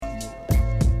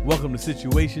Welcome to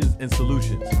Situations and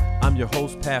Solutions. I'm your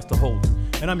host, Pastor Holden.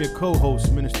 And I'm your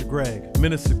co-host, Minister Greg.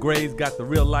 Minister Greg's got the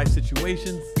real life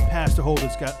situations. Pastor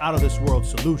Holden's got out of this world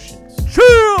solutions.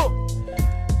 Chill!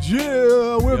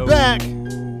 We're back.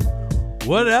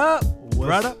 What up,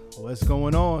 brother? What's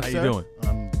going on, How sir? you doing?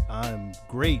 I'm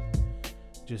great.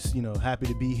 Just, happy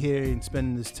to be here and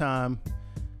spending this time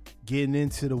getting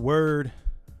into the word.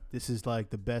 This is like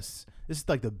the best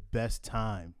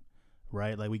time,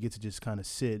 right? Like we get to just kind of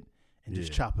sit and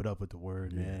just chop it up with the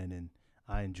word, man, and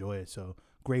I enjoy it. So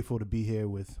grateful to be here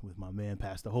with my man,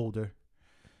 Pastor Holder,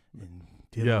 and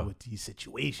dealing with these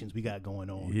situations we got going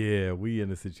on. Yeah, we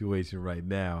in a situation right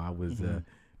now. I was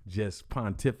just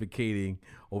pontificating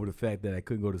over the fact that I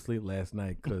couldn't go to sleep last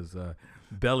night because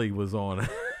Belly was on.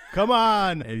 Come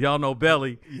on. And y'all know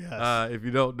Belly. Yes. If you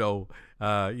don't know,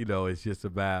 it's just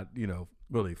about,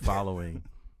 really following,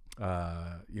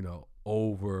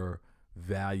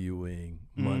 overvaluing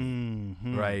money,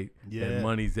 right? Yeah. That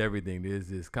money's everything. There's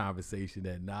this conversation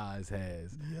that Nas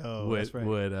has that's right.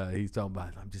 with he's talking about,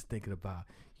 I'm just thinking about,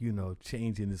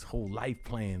 changing this whole life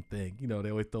plan thing. They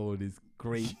always throw these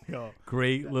great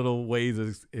little ways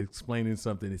of explaining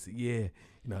something. They say,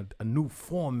 a new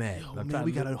format. Man,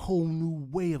 we got a whole new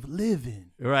way of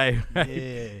living. Right.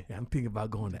 Yeah. I'm thinking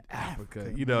about going to Africa,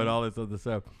 and all this other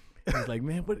stuff. He's like,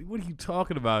 man, what are you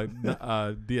talking about?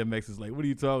 DMX is like, what are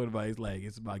you talking about? He's like,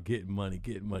 it's about getting money.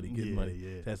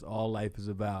 Yeah. That's all life is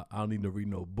about. I don't need to read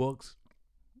no books.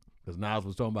 Because Nas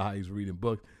was talking about how he's reading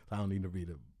books. I don't need to read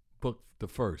a book the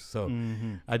first. So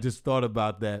I just thought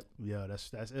about that. Yeah,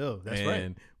 that's ill. That's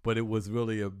right. But it was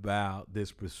really about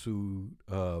this pursuit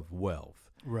of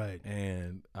wealth. Right.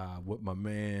 And what my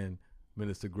man,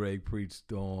 Minister Greg,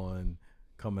 preached on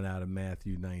coming out of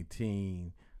Matthew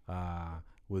 19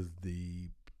 was the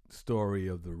story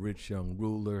of the rich young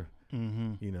ruler,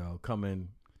 coming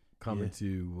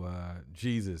to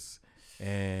Jesus.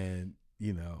 And,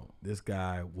 this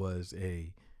guy was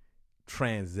a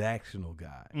transactional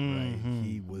guy, right?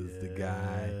 He was the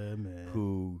guy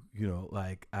who,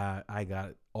 I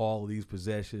got all these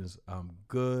possessions. I'm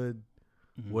good.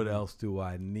 What else do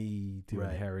I need to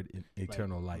inherit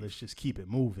eternal life? Let's just keep it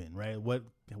moving, right? What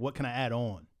can I add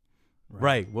on?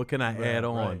 Right. What can I add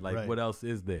on? What else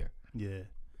is there? Yeah.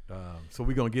 So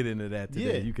we're going to get into that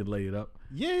today. Yeah. You can lay it up.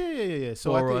 Yeah.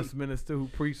 So for us, minister who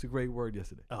preached a great word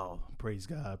yesterday. Oh, praise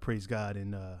God.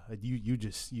 And you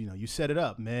just, you set it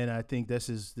up, man. I think this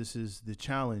is the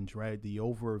challenge, right? The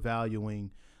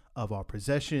overvaluing of our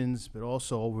possessions, but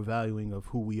also overvaluing of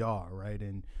who we are, right?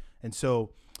 And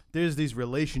so there's these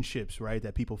relationships, right,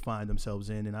 that people find themselves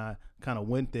in. And I kind of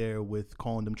went there with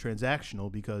calling them transactional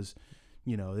because,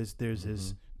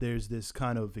 there's this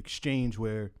kind of exchange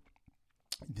where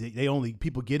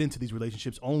people get into these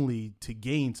relationships only to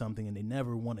gain something, and they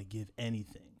never want to give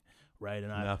anything, right?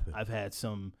 And I've had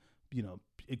some,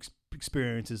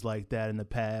 experiences like that in the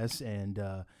past, and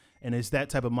it's that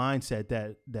type of mindset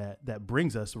that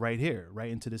brings us right here,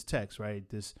 right into this text, right?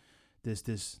 This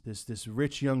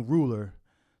rich young ruler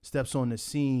steps on the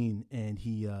scene, and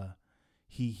he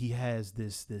has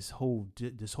this whole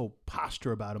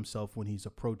posture about himself when he's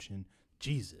approaching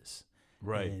Jesus,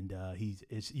 right? And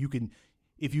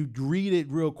if you read it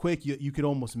real quick, you could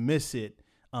almost miss it.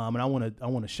 And I want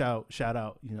to shout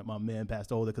out my man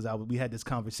Pastor Holder, because we had this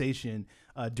conversation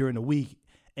during the week,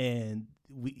 and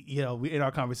we in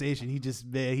our conversation he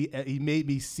made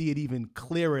me see it even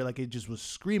clearer, like it just was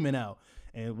screaming out.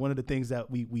 And one of the things that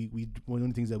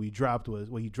he dropped was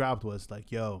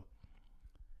like, yo,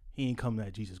 he ain't coming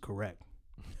at Jesus correct.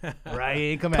 Right? He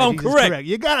ain't coming at Jesus correct.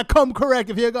 You gotta come correct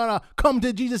if you're gonna come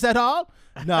to Jesus at all.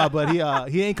 Nah, but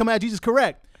he ain't coming at Jesus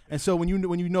correct. And so when you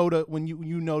know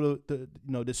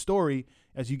the story,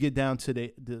 as you get down to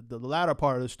the latter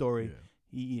part of the story,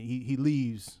 he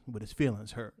leaves with his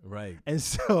feelings hurt. Right. And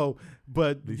so,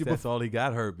 but at least that's all he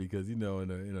got hurt, because in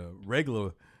a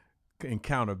regular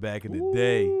encounter back in the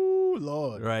day,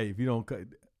 Lord, right? If you don't,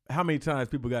 how many times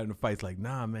people got in fights like,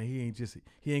 nah, man, he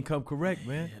ain't come correct,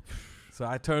 man. So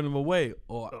I turned him away,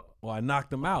 or I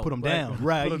knocked him out. Put him down,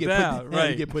 right? You get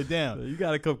put down. So you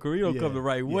got to come. You don't come the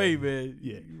right way, man.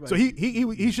 Yeah. So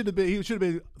he should have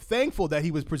been thankful that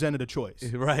he was presented a choice.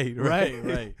 Right.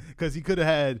 Because he could have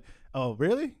had. Oh,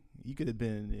 really? You could have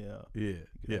been. Yeah.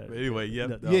 But anyway,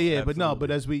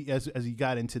 But as he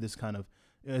got into this kind of,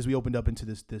 as we opened up into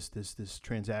this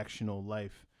transactional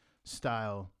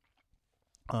lifestyle,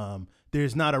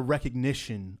 there's not a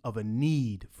recognition of a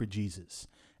need for Jesus.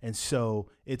 And so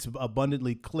it's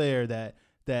abundantly clear that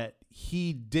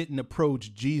he didn't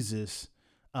approach Jesus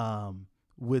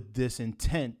with this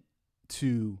intent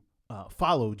to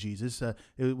follow Jesus.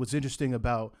 It was interesting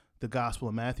about the Gospel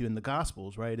of Matthew and the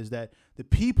Gospels, right, is that the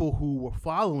people who were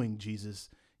following Jesus,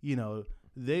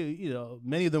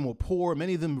 many of them were poor.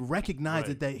 Many of them recognized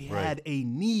that they had a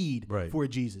need for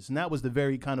Jesus. And that was the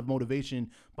very kind of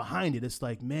motivation behind it. It's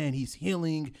like, man, he's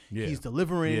healing, he's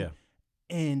delivering,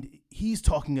 and he's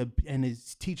talking and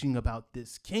is teaching about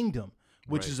this kingdom,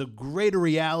 which is a greater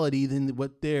reality than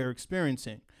what they're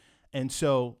experiencing. And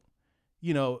so,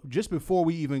 just before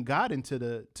we even got into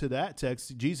that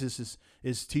text, Jesus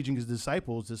is teaching his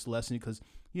disciples this lesson because,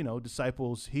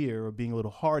 disciples here are being a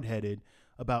little hard-headed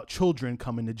about children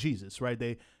coming to Jesus, right?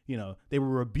 They were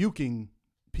rebuking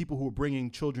people who were bringing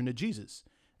children to Jesus.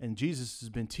 And Jesus has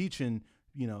been teaching,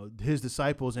 his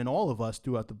disciples and all of us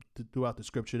throughout the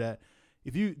scripture that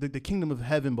if the kingdom of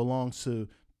heaven belongs to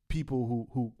people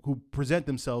who present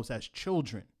themselves as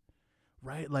children,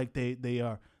 right? Like they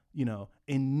are,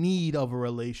 in need of a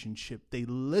relationship. They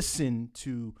listen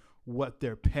to what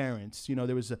their parents,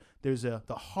 the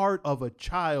heart of a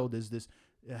child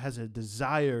has a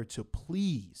desire to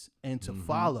please and to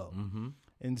follow. Mm-hmm.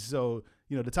 And so,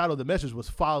 the title of the message was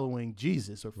Following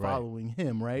Jesus or Following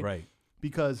Him, right? Right.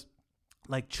 Because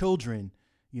like children,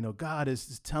 God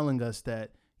is telling us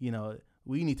that,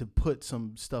 we need to put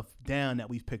some stuff down that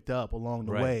we've picked up along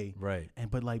the way. Right.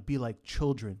 But be like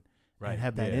children and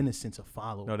have that innocence of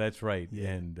following. No, that's right. Yeah.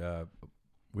 And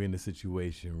we're in the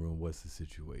situation room. What's the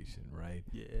situation, right?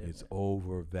 Yeah. It's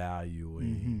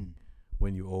overvaluing.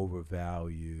 When you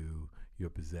overvalue your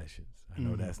possessions. I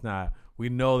know we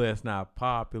know that's not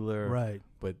popular, right?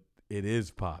 But it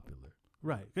is popular.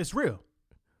 Right. It's real.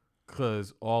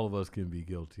 Because all of us can be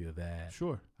guilty of that.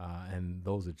 Sure. And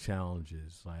those are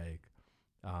challenges,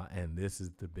 and this is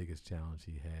the biggest challenge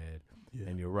he had. Yeah.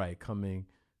 And you're right, coming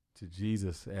to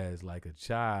Jesus as like a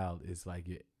child is like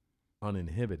you're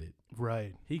uninhibited.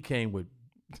 Right. He came with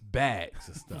bags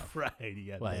of stuff. Right. He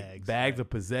got like bags of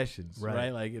possessions.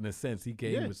 Right. Like in a sense, he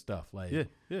came with stuff. Like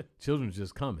children's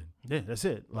just coming. Yeah, that's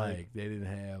it. Like they didn't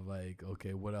have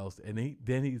okay, what else? And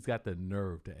he's got the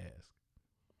nerve to ask.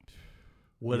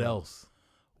 What else?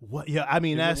 What? Yeah, I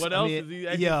mean that's. What else is he?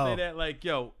 I can say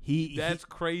that that's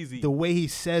crazy. The way he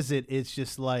says it, it's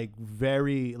just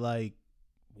very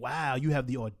wow. You have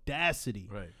the audacity,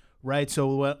 right?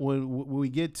 So when we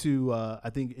get to,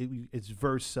 I think it's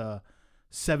verse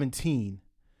 17.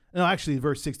 No, actually,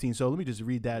 verse 16. So let me just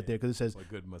read that there because it says, "What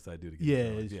good must I do to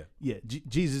get?"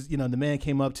 Jesus, the man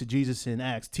came up to Jesus and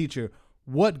asked, "Teacher,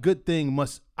 what good thing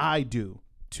must I do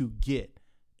to get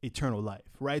eternal life?"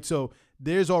 Right. So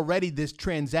there's already this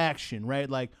transaction, right?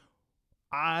 Like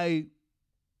I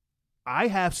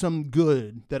have some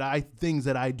good things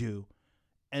that I do,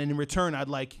 and in return, I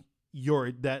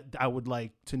would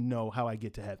like to know how I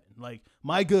get to heaven. Like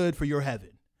my good for your heaven,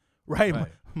 right?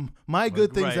 My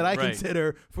good things that I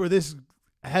consider for this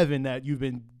heaven that you've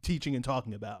been teaching and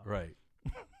talking about. Right.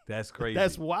 That's crazy.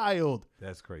 That's wild.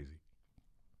 That's crazy.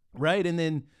 Right. And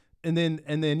then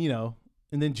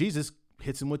Jesus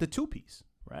hits him with the 2-piece.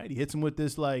 Right. He hits him with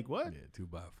this what? Yeah,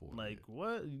 2x4. Like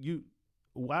what?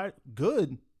 Why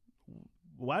good?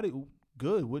 Why do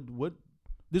good? What?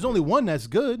 There's only one that's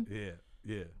good. Yeah.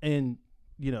 Yeah. And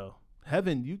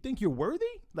heaven, you think you're worthy?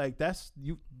 Like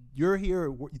you're here.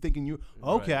 You thinking you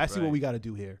okay? I see what we got to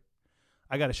do here.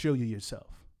 I got to show you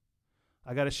yourself.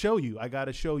 I got to show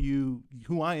you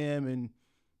who I am, and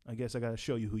I guess I got to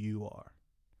show you who you are.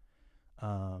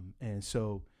 And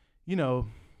so,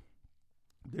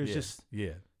 there's just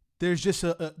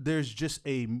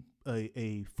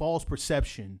a false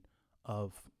perception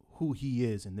of who he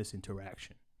is in this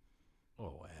interaction.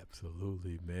 Oh,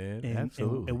 absolutely, man.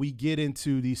 Absolutely. And we get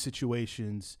into these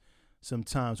situations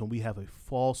sometimes when we have a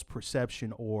false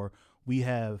perception or we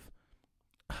have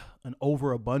an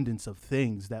overabundance of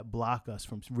things that block us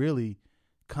from really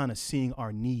kind of seeing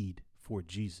our need for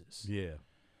Jesus. Yeah,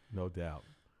 no doubt.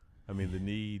 I mean, the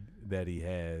need that he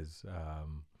has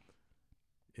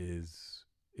is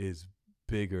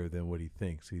bigger than what he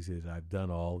thinks. He says, "I've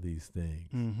done all these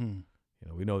things." Mm-hmm.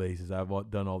 We know that he says, "I've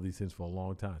done all these things for a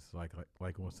long time." It's like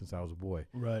since I was a boy.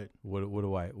 Right. What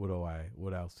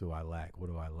else do I lack? What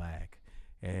do I lack?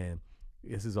 And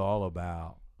this is all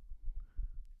about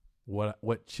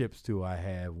what chips do I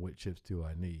have? What chips do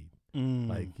I need?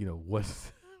 What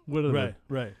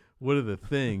are the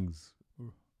things?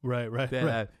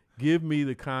 Right. Give me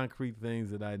the concrete things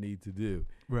that I need to do.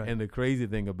 Right. And the crazy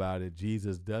thing about it,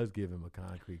 Jesus does give him a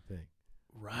concrete thing.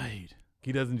 Right.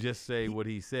 He doesn't just say what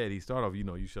he said. He started off,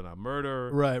 you shall not murder.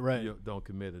 Right. Don't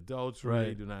commit adultery.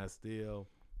 Right. Do not steal.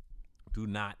 Do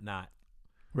not.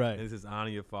 Right. And this is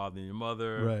honor your father and your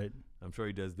mother. Right. I'm sure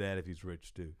he does that if he's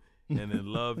rich too. And then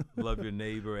love your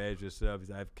neighbor as yourself. He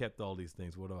said, I've kept all these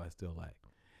things. What do I still lack?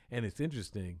 And it's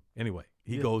interesting. Anyway,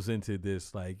 he Yeah. goes into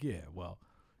this like, yeah, well,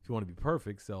 if you want to be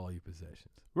perfect, sell all your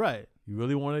possessions. Right. You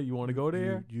really want to? You want to go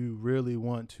there? You really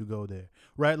want to go there,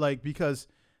 right? Like, because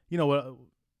you know what,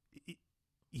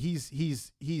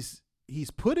 he's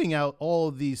putting out all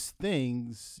of these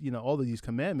things, you know, all of these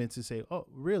commandments to say, oh,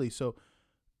 really? So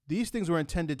these things were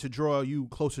intended to draw you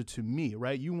closer to me,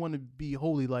 right? You want to be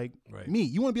holy like me.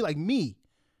 You want to be like me.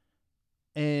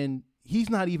 And he's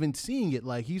not even seeing it.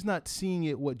 Like, he's not seeing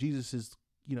it what Jesus is,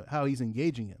 you know, how he's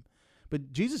engaging him.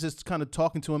 But Jesus is kind of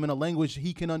talking to him in a language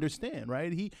he can understand,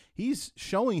 right? He's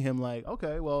showing him like,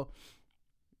 okay, well,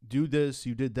 do this,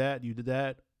 you did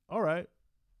that. All right.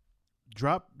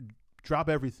 Drop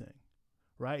everything,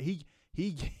 right?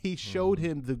 He showed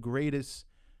him the greatest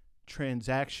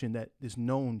transaction that is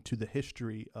known to the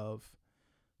history of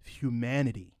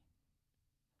humanity,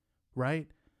 right?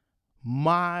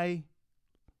 My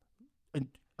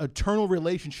eternal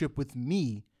relationship with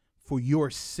me for your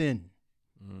sin.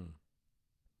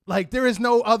 Like, there is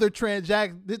no other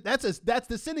transaction. That's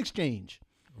the sin exchange.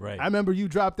 Right. I remember you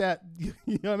dropped that. You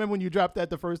know, I remember when you dropped that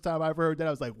the first time I ever heard that. I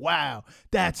was like, wow,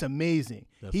 that's amazing.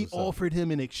 He offered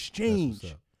him an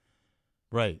exchange.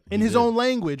 Right. In his own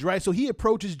language, right? So he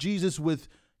approaches Jesus with,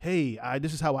 hey,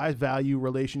 this is how I value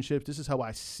relationships. This is how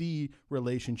I see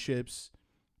relationships.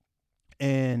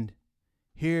 And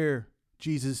here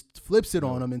Jesus flips it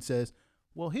on him and says,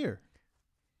 well,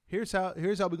 here's how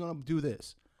we're going to do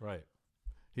this. Right.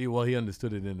 He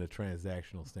understood it in a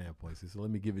transactional standpoint. He said,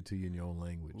 let me give it to you in your own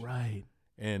language. Right.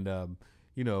 And,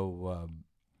 you know,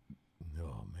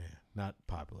 oh, man, not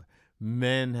popular.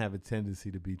 Men have a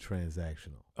tendency to be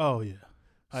transactional. Oh, yeah.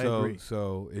 I agree.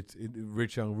 So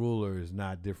rich young ruler is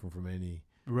not different from any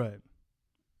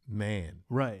man.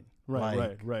 Right.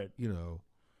 You know,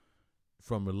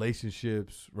 from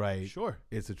relationships, right? Sure.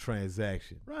 It's a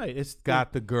transaction. Right. It's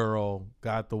got the girl,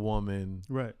 got the woman.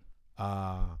 Right.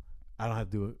 I don't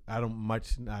have to do it. I don't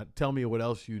much. Tell me what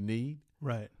else you need.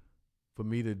 Right. For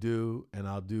me to do, and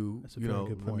I'll do. That's a very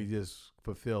good point. Let me just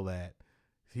fulfill that.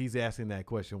 He's asking that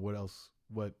question. What else?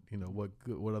 What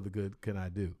other good can I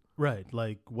do? Right.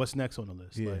 Like, what's next on the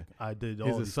list? Yeah. Like, I did all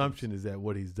His these assumption things. is that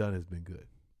what he's done has been good.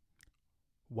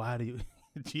 Why do you?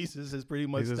 Jesus is pretty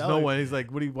much. There's no one. He's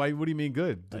like, what do you mean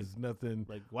good? There's nothing.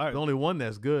 Like, why? There's only one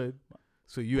that's good.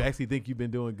 So you actually think you've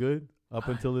been doing good up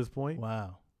until this point?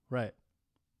 Wow. Right.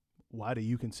 Why do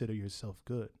you consider yourself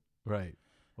good? Right.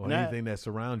 Or And anything that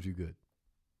surrounds you good.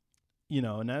 You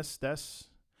know, and that's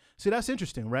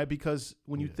interesting, right? Because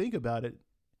when you think about it,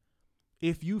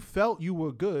 if you felt you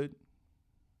were good,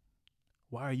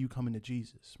 why are you coming to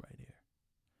Jesus right here?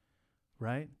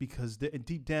 Right? Because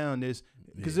deep down there's,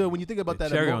 because when you think about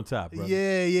that cherry on top, brother.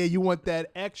 yeah, you want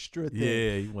that extra thing.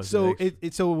 Yeah, you want so that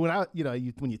extra. so when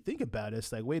when you think about it,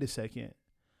 it's like, wait a second.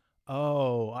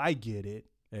 Oh, I get it.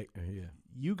 Yeah.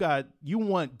 You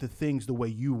want the things the way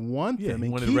you want them.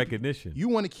 You wanted recognition. You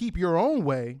want to keep your own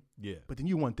way. Yeah. But then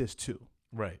you want this too.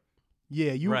 Right.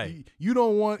 Yeah, you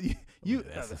don't want you.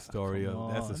 That's the story man.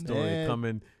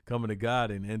 of coming to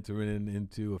God and entering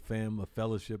into a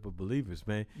fellowship of believers,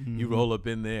 man. Mm-hmm. You roll up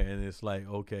in there and it's like,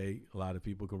 okay, a lot of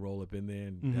people can roll up in there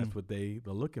and that's what they're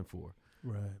looking for.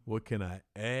 Right. What can I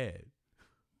add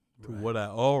to what I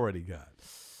already got?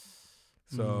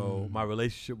 So my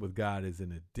relationship with God is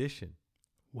an addition.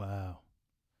 Wow.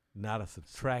 Not a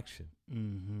subtraction.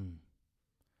 Mm-hmm.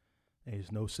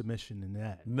 There's no submission in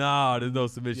that. No, there's no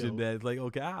submission in that. It's like,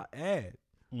 okay, I'll add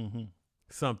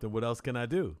something. What else can I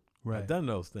do? Right. I've done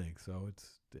those things. So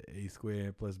it's A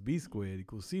squared plus B squared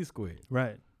equals C squared.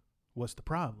 Right. What's the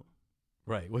problem?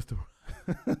 Right. What's the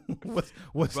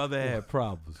what's brother had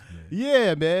problems, man.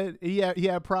 Yeah, man. He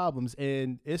had problems,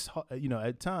 and it's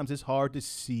at times it's hard to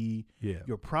see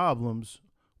your problems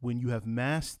when you have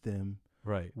masked them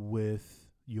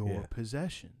with your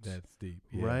possessions. That's deep.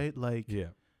 Right? Like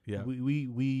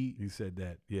we you said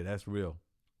that. Yeah, that's real.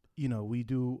 We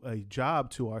do a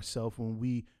job to ourselves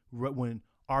when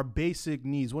our basic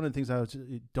needs. One of the things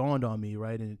it dawned on me,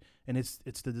 right, and it's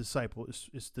the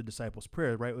disciples'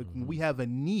 prayer, right? When we have a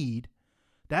need,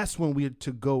 that's when we are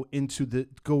to go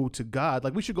to God.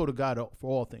 Like, we should go to God for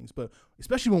all things, but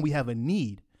especially when we have a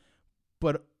need.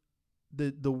 But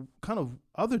the kind of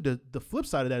the flip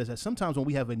side of that is that sometimes when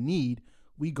we have a need,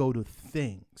 we go to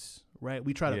things, right?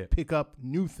 We try to pick up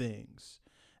new things,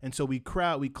 and so we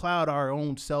cloud our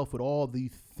own self with all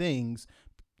these things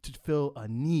to fill a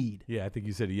need. Yeah, I think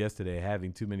you said it yesterday.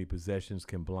 Having too many possessions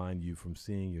can blind you from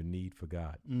seeing your need for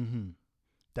God. Mm-hmm.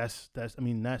 That's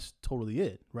totally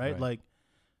it, right? Like,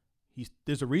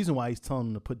 there's a reason why he's telling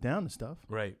them to put down the stuff,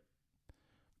 right?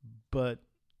 But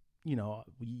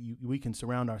we can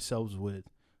surround ourselves with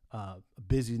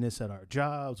busyness at our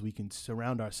jobs. We can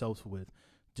surround ourselves with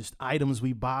just items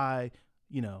we buy.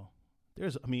 You know,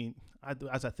 as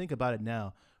I think about it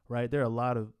now, right, there are a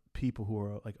lot of people who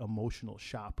are like emotional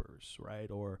shoppers, right,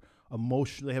 or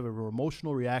they have an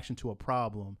emotional reaction to a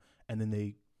problem, and then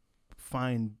they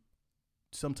find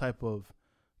some type of,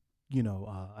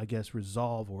 I guess,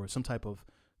 resolve or some type of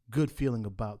good feeling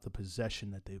about the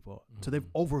possession that they bought. Mm-hmm. So they've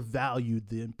overvalued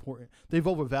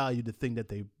the thing that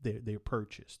they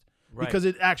purchased. Right. Because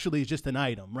it actually is just an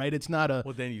item, right? It's not a...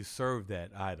 Well, then you serve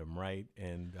that item, right?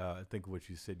 And I think what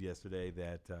you said yesterday,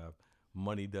 that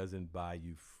money doesn't buy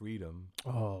you freedom.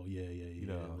 Oh, yeah.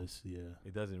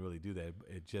 It doesn't really do that.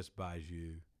 It just buys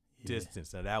you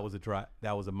distance. Now, that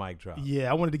was a mic drop. Yeah,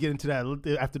 I wanted to get into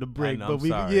that after the break. But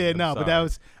sorry. But that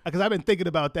was... Because I've been thinking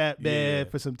about that, man,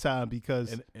 for some time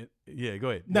because... Yeah,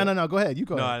 go ahead. No, go ahead. You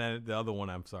go ahead. No, the other one,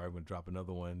 I'm sorry, I'm going to drop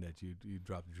another one that you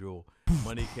dropped, Jewel.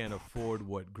 Money can't afford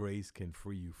what grace can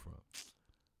free you from.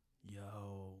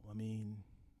 Yo, I mean...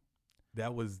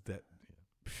 That was that.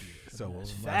 Yeah. So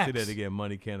I say that again.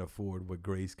 Money can't afford what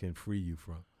grace can free you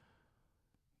from.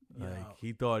 Like,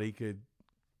 he thought he could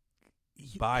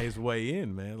buy his way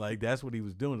in, man. Like, that's what he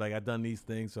was doing. Like, I've done these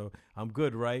things, so I'm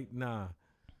good, right? Nah.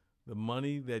 The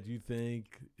money that you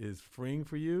think is freeing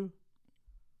for you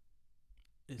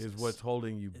is what's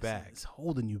holding you back. It's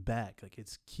holding you back. Like,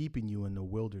 it's keeping you in the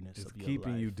wilderness of your life. It's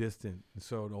keeping you distant. And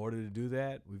so in order to do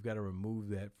that, we've got to remove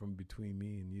that from between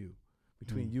me and you.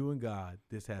 Between you and God,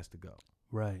 this has to go.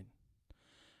 Right.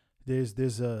 Then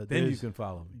you can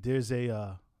follow me. There's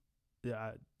I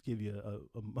give you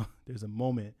there's a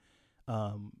moment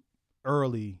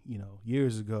early,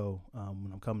 years ago,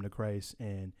 when I'm coming to Christ,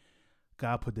 and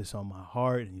God put this on my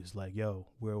heart, and he's like, yo,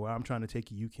 where I'm trying to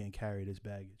take you, you can't carry this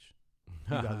baggage.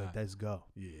 You gotta let this go.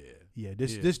 Yeah.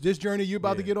 This journey you're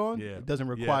about to get on, it doesn't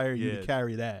require you to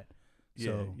carry that.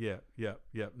 So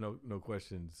No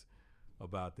questions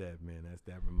about that, man.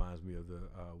 That reminds me of the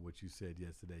what you said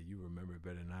yesterday. You remember it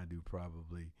better than I do,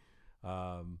 probably.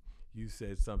 You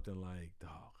said something like,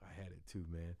 "Dog, I had it too,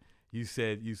 man." You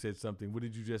said something. What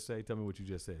did you just say? Tell me what you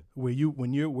just said. Where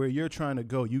you're trying to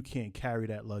go, you can't carry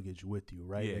that luggage with you,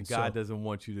 right? Yeah, and God doesn't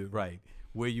want you to. Right,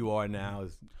 where you are now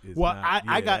is well. Not,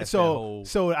 I got so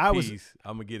I was.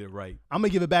 I'm gonna get it right. I'm gonna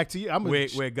give it back to you.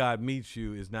 Where God meets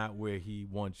you is not where He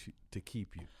wants you to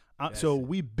keep you. So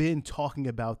we've been talking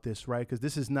about this, right? Because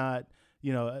this is not,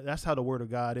 that's how the Word of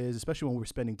God is, especially when we're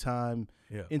spending time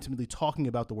intimately talking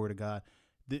about the Word of God.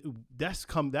 I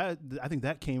think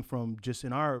that came from just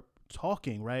in our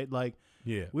talking, right? Like,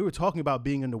 we were talking about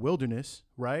being in the wilderness,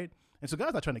 right? And so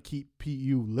God's not trying to keep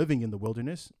you living in the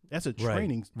wilderness. That's a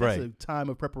training. That's a time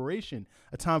of preparation,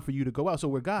 a time for you to go out. So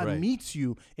where God meets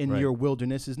you in your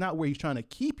wilderness is not where He's trying to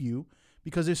keep you,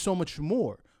 because there's so much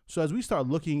more. So as we start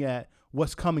looking at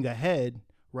what's coming ahead,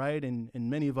 right? And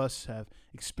many of us have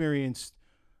experienced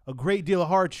a great deal of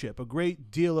hardship, a great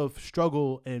deal of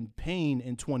struggle and pain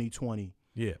in 2020.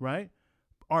 Yeah. Right?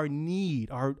 Our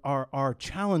need, our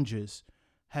challenges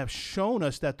have shown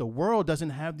us that the world doesn't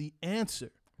have the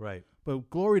answer. Right. But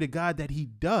glory to God that He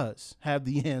does have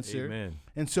the answer. Amen.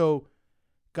 And so,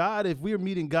 God, if we're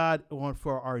meeting God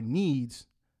for our needs,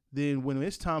 then when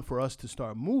it's time for us to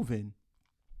start moving,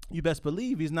 you best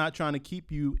believe He's not trying to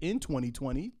keep you in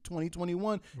 2020.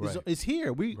 2021 is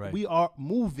here. We are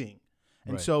moving.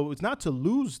 And so it's not to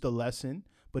lose the lesson,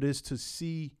 but it's to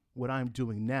see what I'm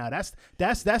doing now. That's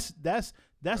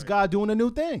God doing a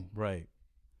new thing. Right.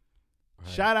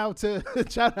 Shout out to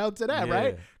that,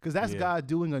 right? Because that's God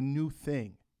doing a new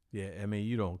thing. Yeah, I mean,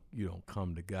 you don't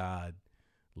come to God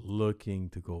looking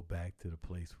to go back to the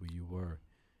place where you were.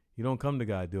 You don't come to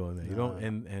God doing that. You don't.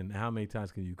 And how many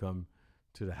times can you come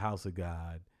to the house of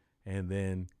God and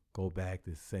then go back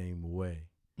the same way?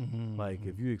 Like,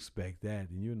 if you expect that,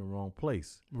 then you're in the wrong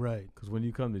place. Right. Because when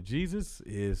you come to Jesus,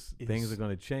 things are going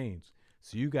to change.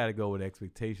 So you got to go with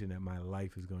expectation that my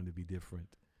life is going to be different,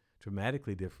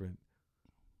 dramatically different,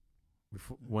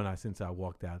 since I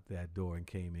walked out that door and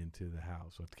came into the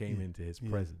house or came into His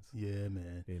presence. Yeah,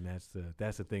 man. And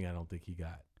that's the thing I don't think He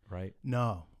got, right?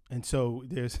 No. And so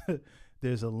there's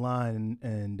a line,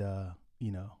 and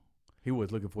He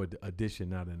was looking for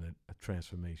addition, not a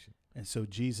transformation. And so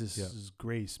Jesus'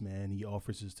 grace, man, He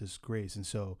offers us this grace. And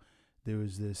so there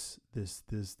was this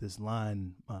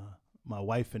line, my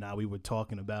wife and I, we were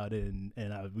talking about it,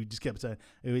 and we just kept saying,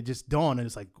 it just dawned, and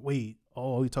it's like, wait,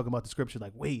 we talking about the scripture,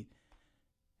 like, wait,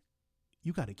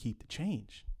 you got to keep the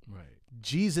change. Right.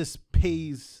 Jesus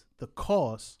pays the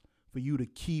cost for you to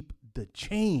keep the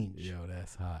change. Yo,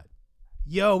 that's hot.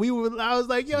 I was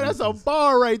like, that's a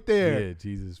bar right there. Yeah,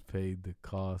 Jesus paid the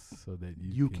cost so that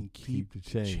you can keep the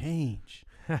change.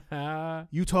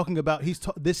 You talking about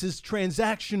this is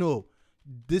transactional.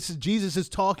 This is Jesus is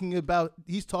talking about.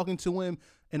 He's talking to him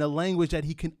in a language that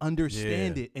he can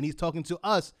understand it, and he's talking to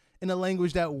us in a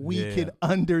language that we can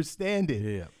understand it.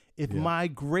 Yeah. If my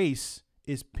grace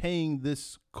is paying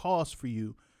this cost for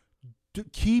you,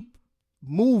 keep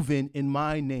moving in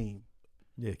my name.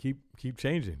 Yeah, keep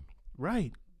changing.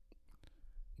 Right.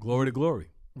 Glory to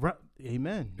glory. Right.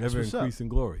 Amen. That's Ever what's up. increasing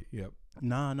glory. Yep.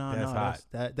 Nah. That's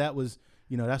hot. That was,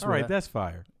 that's all right. That's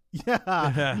fire. Yeah.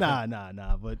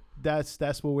 Nah. But that's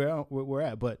where we're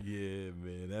at. But yeah,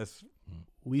 man. That's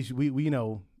we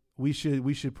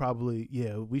should probably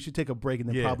we should take a break and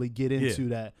then probably get into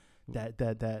that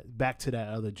back to that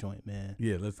other joint, man.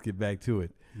 Yeah, let's get back to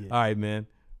it. Yeah. All right, man.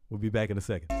 We'll be back in a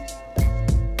second.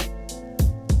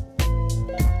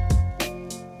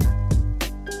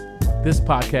 This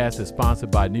podcast is sponsored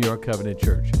by New York Covenant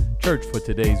Church, Church for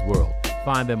Today's World.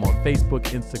 Find them on Facebook,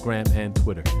 Instagram, and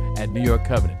Twitter at New York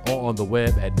Covenant or on the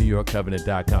web at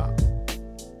newyorkcovenant.com.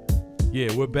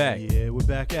 Yeah, we're back. Yeah, we're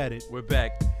back at it. We're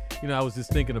back. I was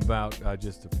just thinking about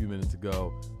just a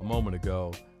moment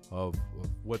ago, of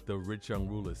what the rich young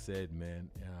ruler said,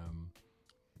 man.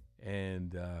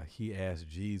 And he asked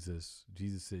Jesus.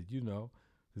 Jesus said,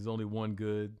 there's only one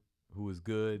good who is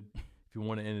good. If you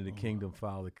want to enter the kingdom,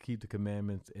 Father, keep the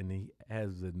commandments. And he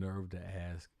has the nerve to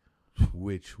ask,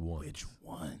 which ones? Which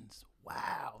ones?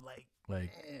 Wow. Like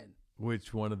man.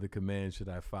 Which one of the commands should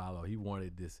I follow? He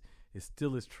wanted this. It's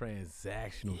still this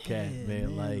transactional cat,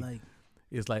 man.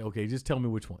 It's like, okay, just tell me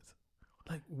which ones.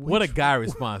 Like what a guy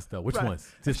response, though. Which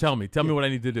ones? Just tell me. Tell me what I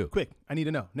need to do. Quick. I need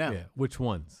to know now. Yeah. Which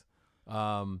ones?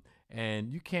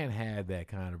 And you can't have that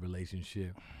kind of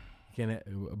relationship.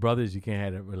 Brothers, you can't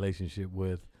have that relationship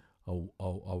with a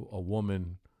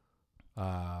woman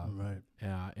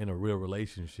in a real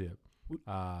relationship.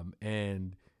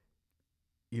 And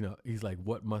he's like,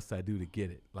 what must I do to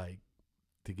get it? Like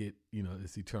to get,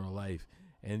 this eternal life.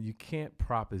 And you can't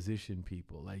proposition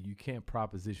people. Like you can't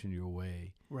proposition your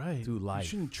way through life. You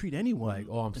shouldn't treat anyone like,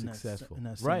 oh, I'm successful. In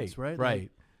that sense, right?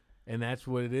 Right. And that's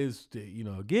what it is to,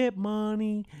 get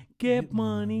money.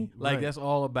 Like that's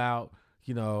all about,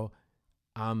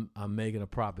 I'm making a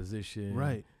proposition.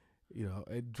 Right.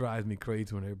 It drives me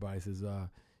crazy when everybody says,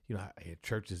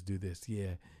 churches do this.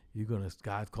 Yeah.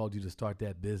 God's called you to start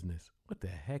that business. What the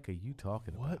heck are you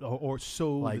talking about? What? Or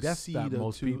so like the that's seed not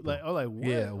most people. Like what?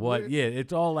 Yeah, what? Yeah,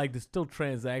 it's all like it's still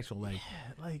transactional.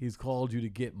 Like he's called you to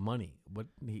get money, but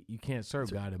you can't serve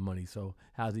God in money. So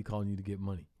how's he calling you to get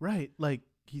money? Right. Like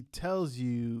he tells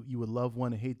you would love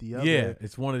one and hate the other. Yeah,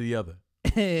 it's one or the other.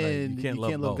 And you can't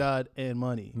love God and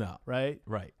money. No. Right?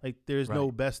 Right. Like there's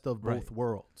no best of both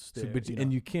worlds. There,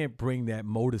 and you can't bring that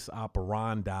modus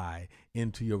operandi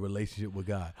into your relationship with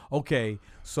God. Okay,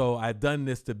 so I've done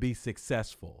this to be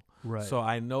successful. Right. So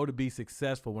I know to be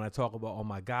successful, when I talk about on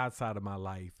my God side of my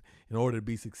life, in order to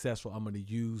be successful, I'm going to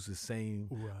use the same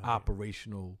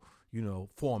operational,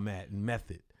 format and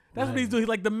method. That's what he's doing. He's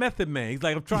like the method man. He's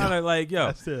like, I'm trying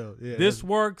to this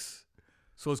works.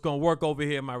 So it's going to work over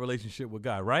here in my relationship with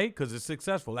God, right? Because it's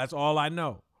successful. That's all I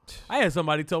know. I had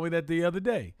somebody tell me that the other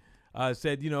day.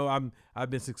 Said, I've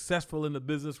been successful in the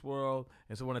business world.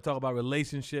 And so when I talk about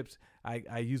relationships,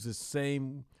 I use the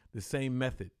same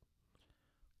method.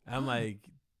 I'm like,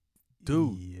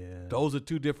 dude, those are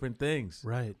two different things.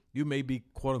 Right. You may be,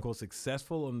 quote unquote,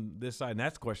 successful on this side, and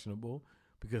that's questionable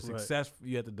because success,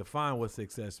 you have to define what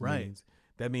success means.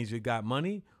 That means you got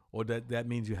money, or that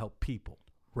means you help people.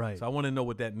 Right. So I want to know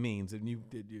what that means.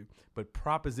 But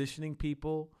propositioning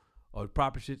people or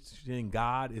propositioning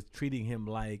God is treating him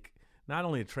like not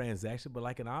only a transaction, but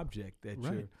like an object that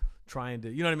you're trying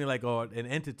to, you know what I mean? Like, or an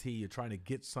entity you're trying to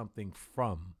get something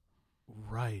from.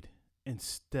 Right.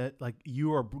 Instead, like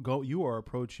you are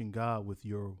approaching God with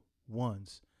your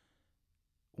wants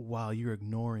while you're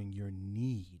ignoring your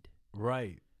need.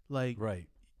 Right. Like,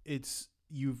 it's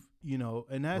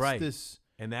and that's this.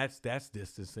 And that's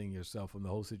distancing yourself from the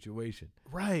whole situation.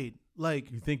 Right.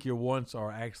 Like you think your wants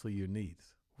are actually your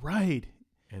needs. Right.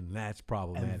 And that's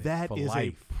problematic. And that for is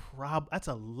life. That's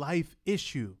a life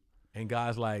issue. And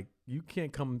God's like, you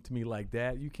can't come to me like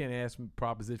that. You can't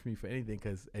proposition me for anything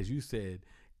because, as you said,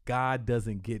 God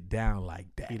doesn't get down like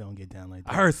that. He don't get down like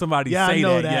that. I heard somebody say I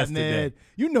know that yesterday.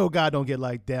 Man. God don't get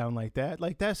down like that.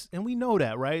 Like that's, and we know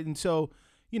that, right? And so,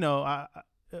 I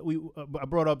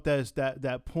brought up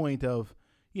that point of,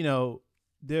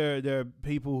 there are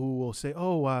people who will say,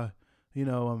 oh, I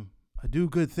do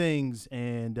good things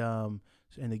and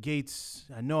the gates,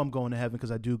 I know I'm going to heaven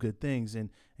because I do good things. And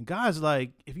God's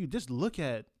like, if you just look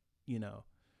at,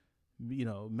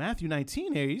 Matthew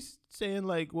 19 here, he's saying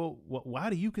like, well, why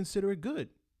do you consider it good?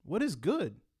 What is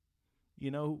good?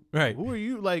 You know, Right. who are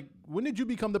you? Like, when did you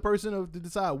become the person to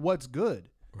decide what's good?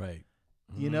 Right.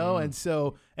 You know, and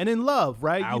so, and in love,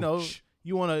 right? Ouch. You know,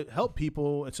 you want to help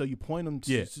people, and so you point them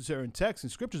to certain texts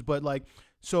and scriptures. But like,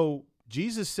 so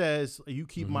Jesus says, "You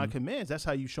keep my commands." That's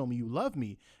how you show me you love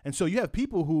me. And so you have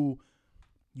people who,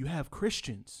 you have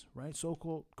Christians, right?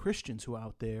 So-called Christians who are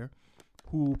out there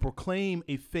who proclaim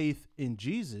a faith in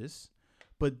Jesus,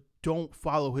 but don't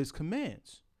follow his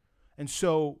commands. And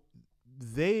so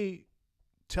they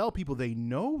tell people they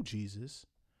know Jesus,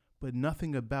 but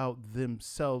nothing about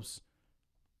themselves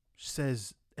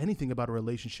says anything about a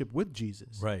relationship with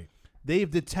Jesus. Right. They've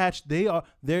detached. They are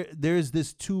there. There's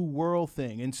this two world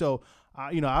thing, and so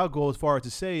I'll go as far as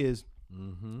to say is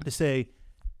to say,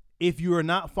 if you are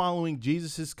not following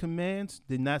Jesus's commands,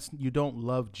 then you don't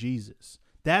love Jesus.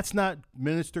 That's not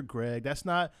Minister Greg. That's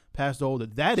not Pastor Older.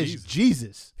 That is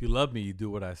Jesus. If you love me, you do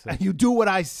what I say. And you do what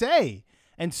I say.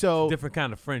 And so, different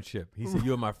kind of friendship. He said,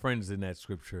 "You are my friends" in that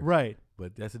scripture. Right.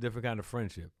 But that's a different kind of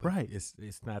friendship. But right.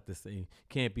 It's not the same. You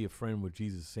can't be a friend with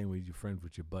Jesus the same way you're friends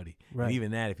with your buddy. Right. And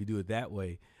even that, if you do it that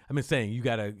way, I'm just saying you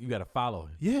gotta follow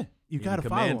him. Yeah, you gotta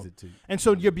follow him. It to you. And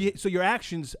so your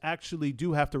actions actually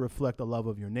do have to reflect the love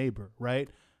of your neighbor, right?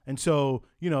 And so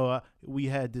we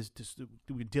had this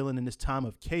we're dealing in this time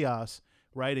of chaos,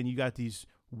 right? And you got these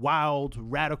wild,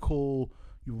 radical,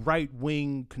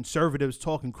 right-wing conservatives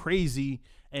talking crazy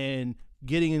and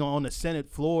getting on the Senate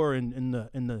floor and in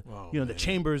the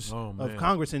chambers of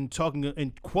Congress and talking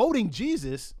and quoting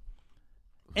Jesus,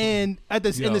 and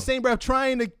in the same breath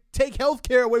trying to take health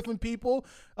care away from people,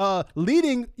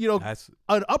 leading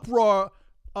an uproar,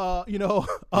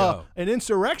 an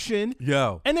insurrection.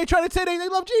 And they try to say they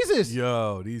love Jesus.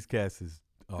 These cats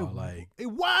are like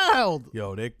wild.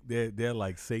 They're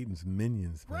like Satan's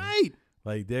minions, man. Right.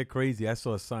 Like, they're crazy. I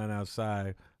saw a sign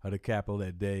outside of the Capitol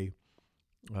that day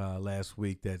last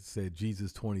week that said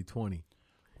Jesus 2020.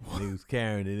 And they was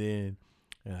carrying it in.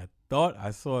 And I thought I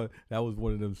saw that was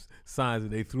one of them signs that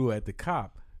they threw at the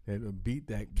cop that beat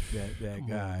that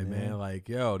guy, man. Like,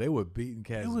 they were beating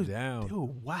cats down. They were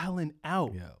wilding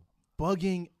out,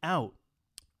 bugging out.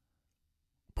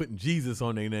 Putting Jesus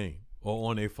on their name or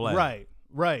on their flag.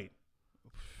 Right.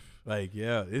 Like,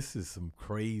 this is some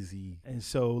crazy. And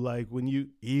so, like, when you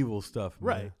evil stuff, man.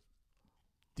 Right.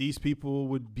 These people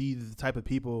would be the type of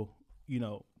people, they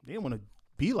didn't want to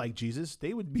be like Jesus.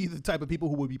 They would be the type of people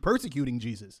who would be persecuting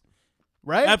Jesus.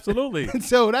 Right? Absolutely. And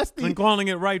so and calling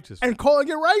it righteous.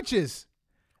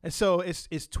 And so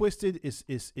it's twisted,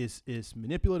 it's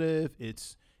manipulative,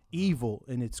 it's evil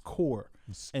in its core.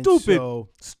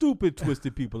 Stupid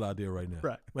twisted people out there right now.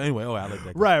 Right. But anyway, I like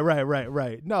that.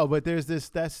 Right. No, but there's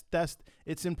this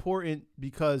it's important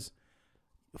because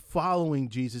following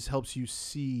Jesus helps you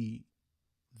see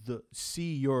the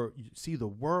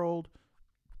world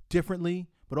differently,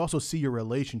 but also see your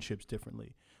relationships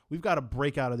differently. We've got to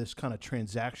break out of this kind of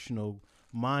transactional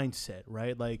mindset,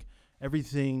 right? Like,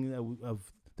 everything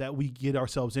that we get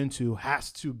ourselves into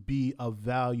has to be of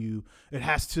value. It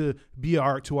has to be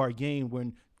to our gain,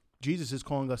 when Jesus is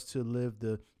calling us to live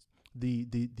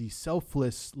the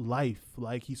selfless life.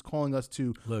 Like, he's calling us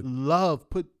to put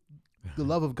the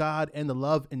love of God and the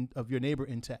love of your neighbor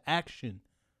into action.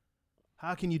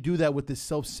 How can you do that with this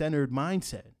self-centered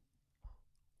mindset?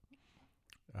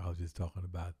 I was just talking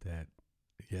about that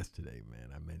yesterday, man.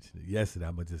 I mentioned it yesterday.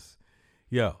 I'm just,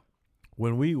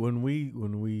 when we we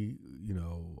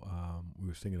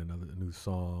were singing a new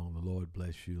song. The Lord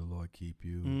bless you, the Lord keep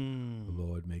you, the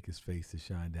Lord make his face to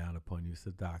shine down upon you. It's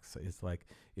a dox. It's like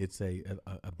it's a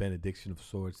benediction of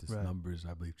sorts. It's Numbers,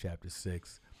 I believe, chapter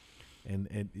 6,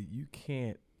 and you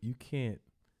can't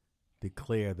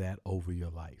declare that over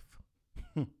your life.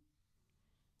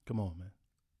 Come on, man.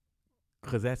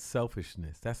 Because that's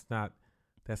selfishness. That's not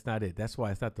it. That's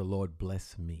why it's not the Lord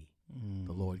bless me.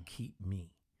 The Lord keep me.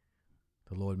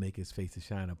 The Lord make his face to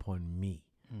shine upon me.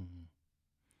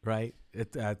 Right?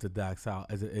 It's a doxal.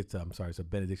 It's a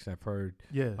benediction I've heard.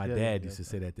 My dad used to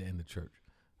say that at the end of church.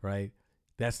 Right?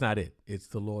 That's not it. It's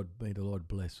the Lord. May the Lord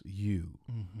bless you.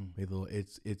 May the Lord.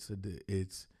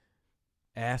 It's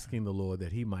asking the Lord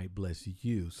that he might bless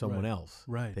you, someone else.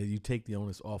 Right. That you take the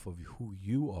onus off of who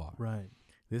you are. Right.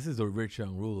 This is a rich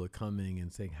young ruler coming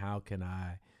and saying, how can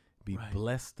I be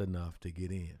blessed enough to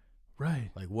get in? Right.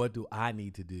 Like, what do I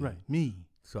need to do? Right. Me.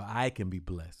 So I can be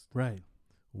blessed. Right.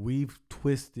 We've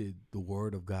twisted the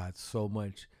word of God so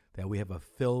much that we have a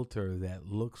filter that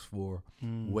looks for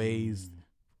ways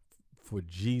for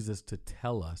Jesus to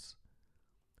tell us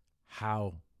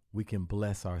how we can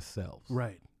bless ourselves.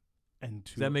 Right. And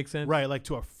does that make sense? Right. Like,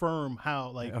 to affirm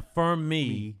how, like, affirm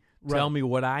me. Tell me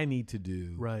what I need to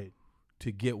do. Right.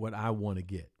 to get what I want to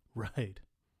get. Right.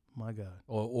 My God.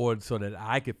 Or so that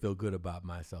I could feel good about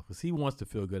myself, because he wants to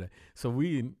feel good. So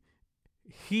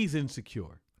he's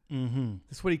insecure. Mm-hmm.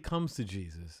 That's what he comes to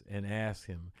Jesus and asks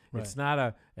him. Right. It's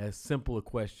not as simple a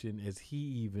question as he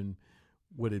even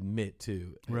would admit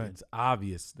to. Right. It's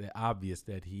obvious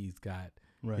that he's got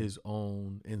Right. his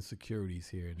own insecurities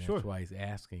here, and that's why he's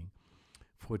asking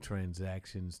for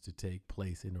transactions to take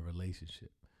place in a relationship.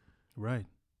 Right.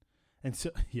 And so,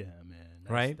 yeah, man,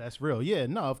 Right? That's real. Yeah,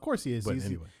 no, of course he is. But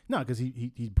anyway. No, because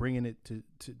he's bringing it to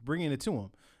bringing it to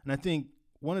him. And I think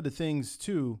one of the things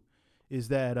too is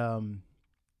that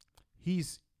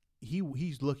he's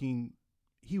looking,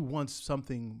 he wants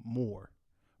something more,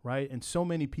 right? And so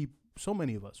many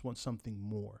of us want something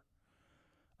more.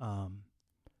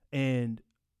 And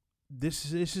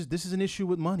this is an issue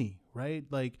with money, right?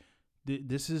 Like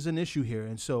this is an issue here,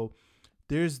 and so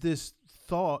there's this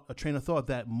a train of thought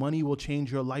that money will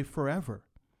change your life forever.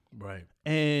 Right.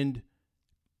 And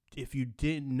if you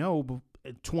didn't know,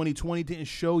 2020 didn't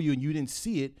show you and you didn't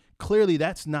see it, clearly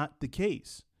that's not the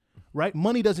case, right?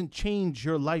 Money doesn't change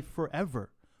your life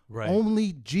forever. Right.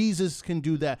 Only Jesus can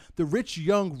do that. The rich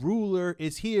young ruler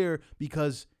is here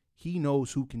because he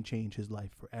knows who can change his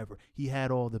life forever. He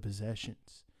had all the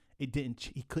possessions. He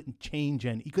couldn't change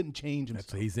himself.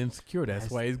 That's why he's insecure. That's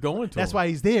why he's going to That's him. why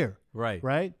he's there. Right.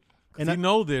 Right? And he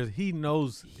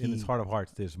knows in his heart of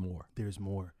hearts there's more. There's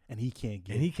more. And he can't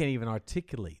get And he can't even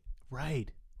articulate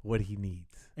right what he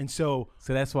needs. And so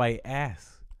that's why he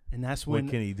asks. And that's when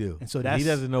what can he do? And so he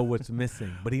doesn't know what's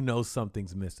missing, but he knows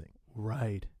something's missing.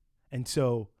 Right. And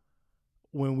so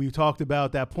when we talked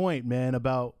about that point, man,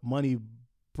 about money,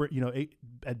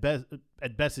 at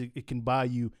best it can buy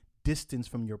you distance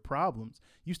from your problems.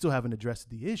 You still haven't addressed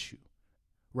the issue.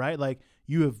 Right? Like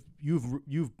you've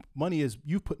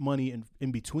put money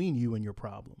in between you and your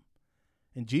problem.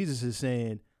 And Jesus is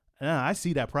saying, I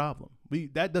see that problem.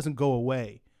 That doesn't go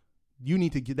away. You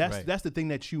need to get that's the thing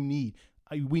that you need.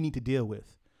 We need to deal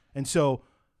with. And so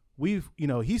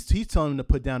he's telling him to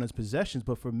put down his possessions,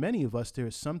 but for many of us there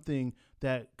is something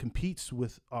that competes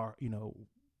with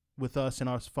with us and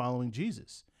us following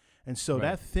Jesus. And so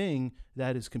that thing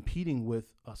that is competing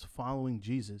with us following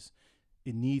Jesus,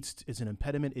 it's an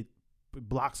impediment. It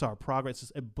blocks our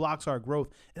progress. It blocks our growth.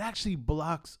 It actually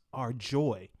blocks our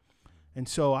joy. And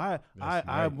so I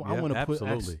want to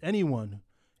ask anyone,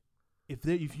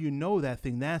 if you know that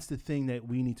thing, that's the thing that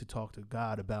we need to talk to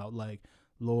God about. Like,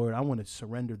 Lord, I want to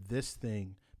surrender this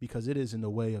thing because it is in the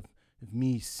way of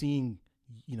me seeing,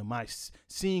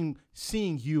 seeing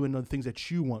you and the things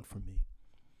that you want from me.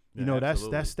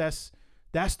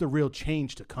 That's the real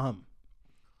change to come.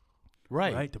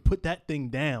 Right. To put that thing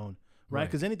down. Right.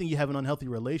 Because anything you have an unhealthy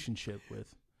relationship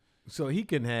with. So he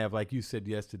can have, like you said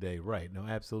yesterday, right? No,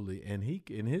 absolutely. And he,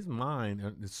 in his mind,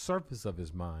 on the surface of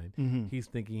his mind, he's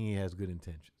thinking he has good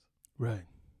intentions. Right.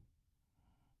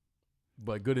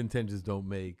 But good intentions don't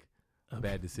make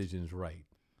bad decisions right.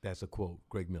 That's a quote,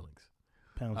 Greg Millings.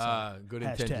 Good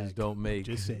intentions don't make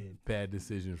bad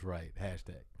decisions right.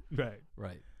 Hashtag. Right.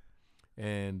 Right.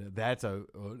 And that's an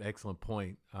excellent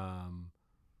point.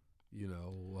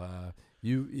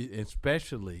 You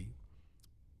especially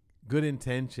good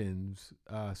intentions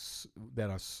that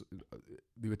are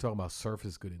we were talking about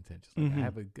surface good intentions.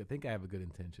 Like I think I have a good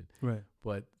intention, right?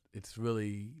 But it's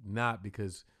really not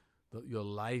because your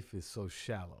life is so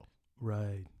shallow,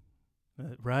 right?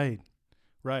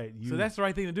 So that's the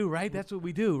right thing to do, right? That's what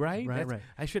we do, right? Right.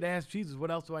 I should ask Jesus,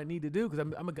 what else do I need to do?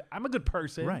 Because I'm a good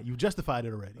person, right? You justified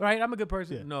it already, right? I'm a good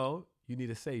person. Yeah. No, you need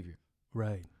a savior,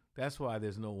 right? That's why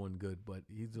there's no one good, but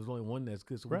there's only one that's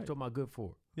good. So what are you talking about good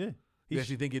for? Yeah. You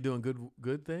actually think you're doing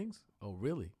good things? Oh,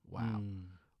 really? Wow.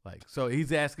 Like, so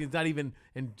he's asking, it's not even,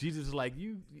 and Jesus is like,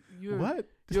 what?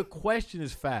 Your question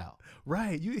is foul.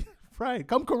 Right. Right.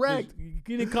 Come correct.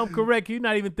 You didn't come correct. You're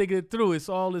not even thinking it through. It's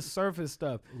all this surface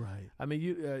stuff. Right. I mean,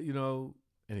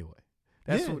 anyway,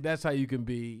 that's how you can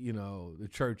be, the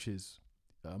church is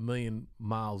 1 million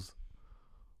miles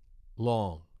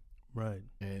long. Right.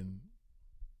 And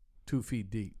 2 feet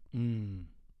deep.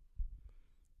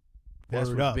 That's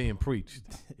what's being preached.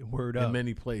 Word up. In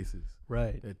many places.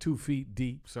 Right. That 2 feet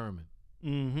deep sermon.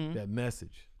 That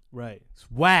message. Right.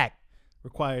 It's whack.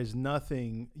 Requires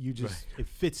nothing. You just it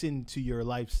fits into your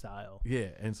lifestyle. Yeah,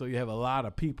 and so you have a lot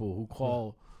of people who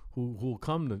call who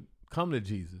come to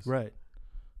Jesus. Right.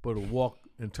 But will walk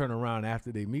and turn around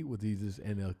after they meet with Jesus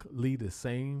and they'll lead the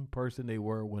same person they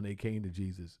were when they came to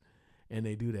Jesus. And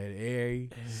they do that every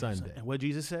Sunday. And what did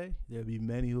Jesus say? There'll be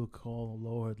many who call,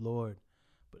 Lord, Lord,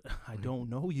 but I don't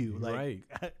know you. Like, right.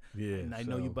 Yeah. And I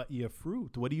know you, but your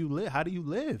fruit. What do you live? How do you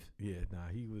live? Yeah. Nah,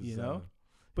 he was.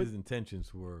 But his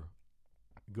intentions were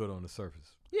good on the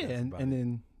surface. Yeah, and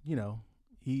then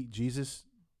Jesus,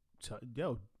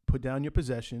 put down your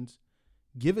possessions,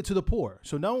 give it to the poor.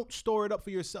 So don't store it up for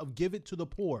yourself. Give it to the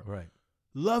poor. Right.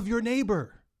 Love your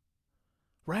neighbor.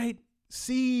 Right.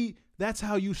 See, that's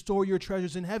how you store your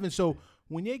treasures in heaven. So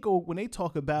when they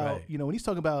talk about, when he's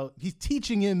talking about, he's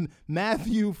teaching him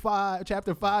Matthew 5,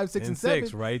 chapter 5, 6, and 7.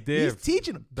 6, right there. He's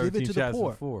teaching them. Give it to the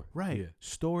poor. Before. Right. Yeah.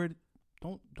 Store it.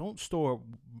 Don't store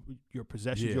your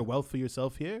possessions, your wealth for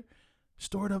yourself here.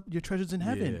 Store it up, your treasures in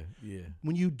heaven. Yeah.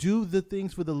 When you do the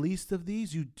things for the least of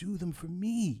these, you do them for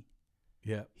me.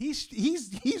 Yeah. He's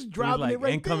dropping it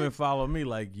right and there. come and follow me.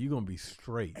 Like, you're going to be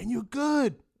straight. And you're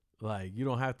good. Like, you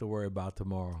don't have to worry about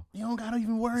tomorrow. You don't got to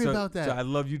even worry about that. So I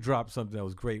love you dropped something that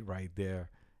was great right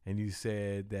there. And you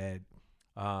said that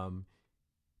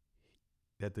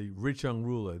that the rich young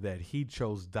ruler, that he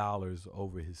chose dollars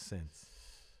over his cents.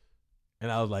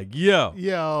 And I was like,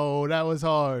 yo, that was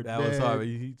hard. That was hard.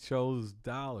 He chose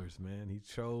dollars, man. He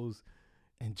chose.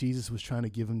 And Jesus was trying to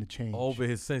give him the change. Over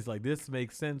his sense. Like, this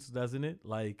makes sense, doesn't it?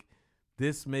 Like,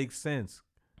 this makes sense.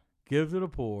 Give to the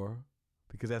poor,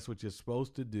 because that's what you're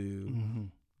supposed to do. Mm-hmm.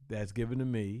 That's given to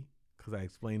me, because I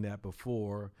explained that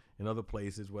before in other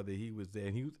places, whether he was there.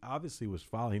 And he obviously was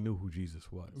following. He knew who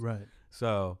Jesus was. Right.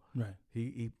 So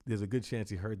he there's a good chance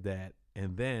he heard that.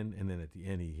 And then at the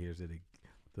end, he hears it.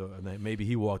 Maybe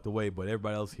he walked away, but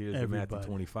everybody else hears the Matthew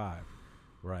 25.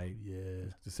 Right. Yeah.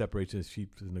 The separation of sheep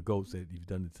and the goats, that you've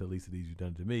done it to the least of these, you've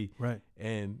done it to me. Right.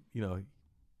 And,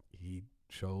 he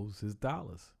chose his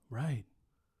dollars. Right.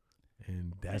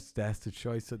 And that's the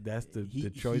choice of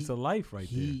the choice of life right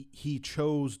there. He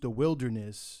chose the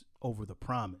wilderness over the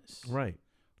promise. Right.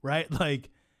 Right? Like,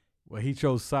 well, he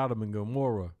chose Sodom and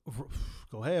Gomorrah.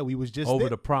 Go ahead. We was just over there.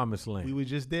 the promised land. We was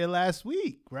just there last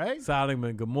week, right? Sodom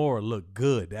and Gomorrah looked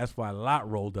good. That's why Lot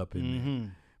rolled up in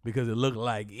there. Because it looked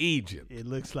like Egypt. It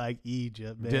looks like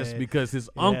Egypt, man. Just because his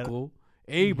uncle,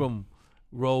 Abram,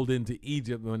 rolled into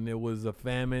Egypt when there was a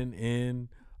famine in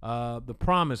the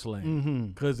promised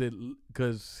land. Because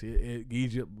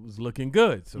Egypt was looking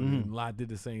good. So Lot did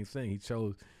the same thing. He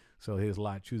chose, so his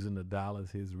Lot choosing the dollars,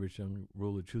 his rich young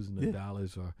ruler choosing the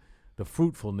dollars, or the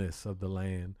fruitfulness of the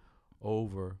land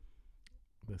over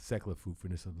the secular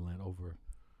fruitfulness of the land over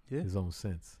his own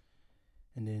sense.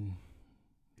 And then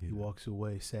he walks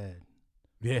away sad.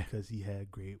 Yeah. Because he had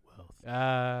great wealth.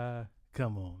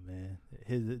 Come on, man.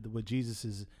 What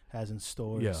Jesus has in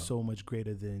store is so much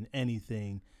greater than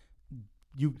anything.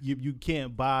 You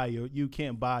can't buy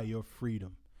your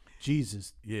freedom.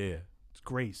 Jesus. Yeah.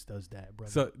 Grace does that,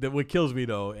 brother. So what kills me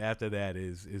though after that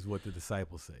is what the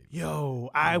disciples say. That's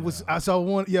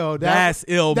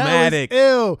illmatic. That was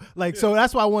ill. Like, so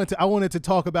that's why I wanted to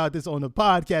talk about this on the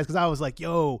podcast, because I was like,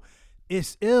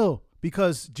 it's ill.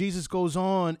 Because Jesus goes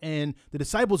on, and the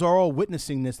disciples are all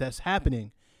witnessing this that's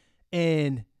happening.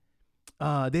 And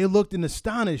they looked and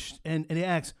astonished, and they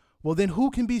asked, well, then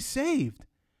who can be saved?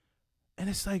 And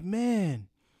it's like, man,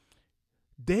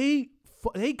 they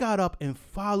got up and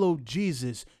followed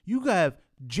Jesus. You got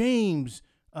James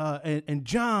and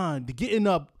John getting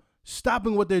up,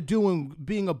 stopping what they're doing,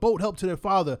 being a boat help to their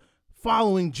father,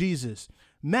 following Jesus.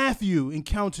 Matthew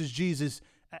encounters Jesus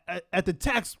at the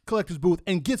tax collector's booth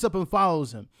and gets up and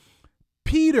follows him.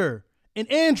 Peter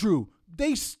and Andrew,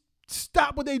 they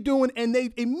stop what they're doing and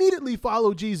they immediately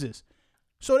follow Jesus.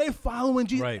 So they're following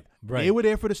Jesus. Right. They were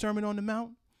there for the Sermon on the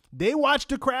Mount. They watched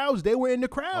the crowds. They were in the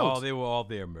crowds. Oh, they were all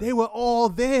there, man. They were all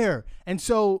there. And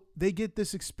so they get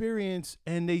this experience,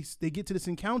 and they get to this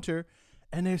encounter,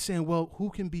 and they're saying, well, who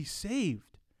can be saved?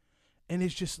 And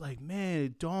it's just like,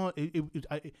 man,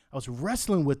 I was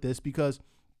wrestling with this, because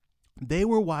they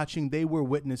were watching, they were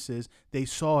witnesses, they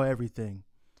saw everything.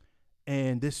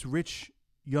 And this rich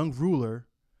young ruler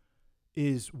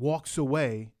walks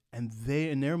away, and they,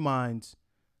 in their minds,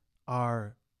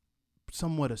 are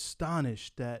somewhat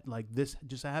astonished that, like, this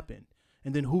just happened.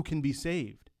 And then who can be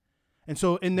saved? And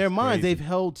so in their minds, they've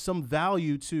held some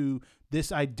value to this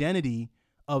identity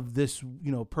of this,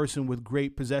 person with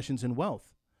great possessions and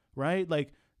wealth, right?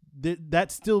 Like,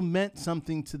 that still meant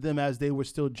something to them as they were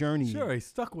still journeying. Sure, he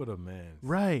stuck with him, man.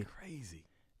 Right. Crazy.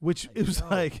 Which it was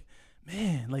like,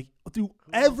 man, like, through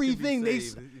everything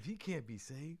if he can't be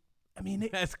saved. I mean,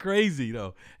 that's crazy,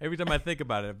 though. Every time I think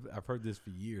about it, I've heard this for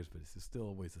years, but it's still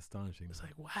always astonishing. It's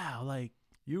like, wow, like,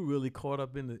 you really caught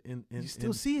up in you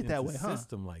still see it that way, huh?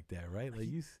 System like that, right? Like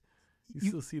you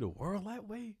still see the world that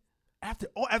way after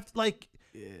like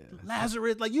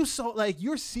Lazarus, like you saw, like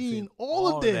you're seeing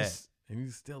all of this, and you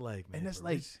still like, man. And it's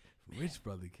like, rich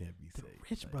brother can't be saved.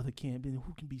 Rich brother can't be.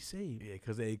 Who can be saved? Yeah,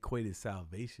 because they equated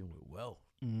salvation with wealth.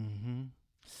 Mm-hmm.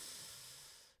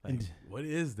 Like, And- what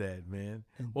is that, man?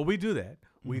 and- Well, we do that.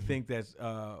 We Mhm. think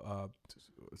that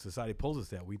society pulls us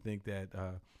that. We think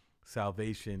that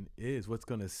salvation is what's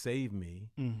going to save me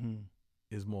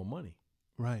is more money.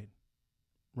 Right.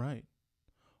 Right.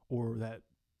 Or that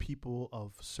people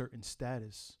of certain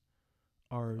status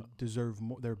deserve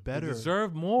more. They're better. They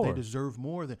deserve more. They deserve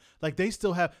more than, like, they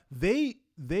still have,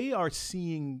 they are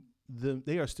seeing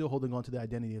they are still holding on to the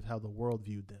identity of how the world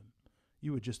viewed them.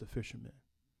 You were just a fisherman,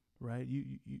 right?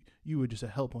 You were just a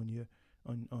help on your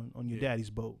daddy's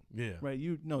boat, Yeah. right?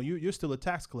 You're still a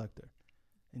tax collector.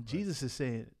 And Jesus is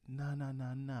saying,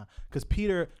 nah. Because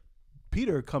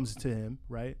Peter comes to him,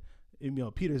 right?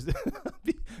 And, Peter's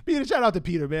Peter. Shout out to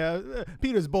Peter, man.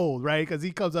 Peter's bold, right? Because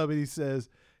he comes up and he says,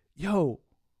 "Yo,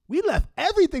 we left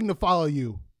everything to follow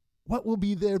you. What will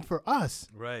be there for us?"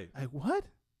 Right. Like, what?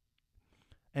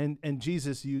 And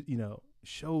Jesus,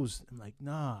 shows him, like,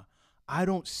 nah, I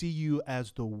don't see you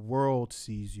as the world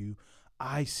sees you.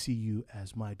 I see you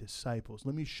as my disciples.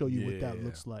 Let me show you what that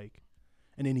looks like.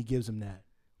 And then he gives him that.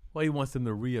 Well, he wants them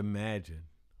to reimagine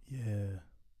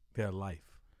their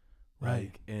life.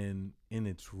 Right. Like, in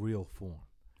its real form.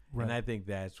 Right. And I think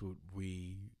that's what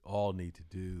we all need to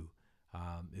do,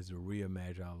 is to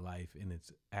reimagine our life in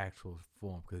its actual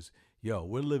form. Because,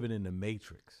 we're living in the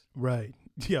matrix. Right.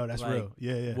 Yo, that's Like, real.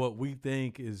 Yeah. What we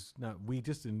think is not, we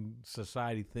just in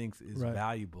society thinks is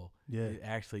valuable. Yeah. It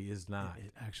actually is not.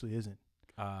 It actually isn't.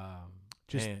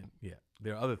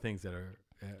 There are other things that are,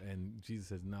 and Jesus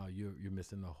says, no, you're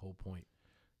missing the whole point.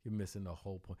 You're missing the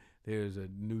whole point. There's a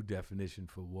new definition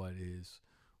for what is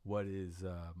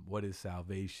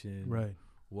salvation. Right.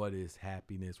 What is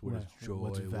happiness? What is joy?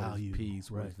 What's value? What is peace?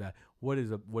 Right. What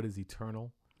is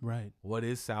eternal? Right. What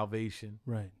is salvation?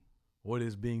 Right. What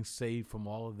is being saved from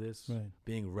all of this? Right.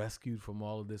 Being rescued from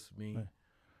all of this mean?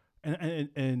 Right.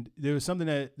 And there was something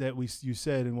that you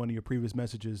said in one of your previous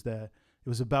messages, that it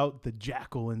was about the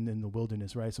jackal in the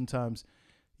wilderness, right? Sometimes,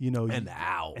 and the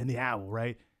owl. And the owl,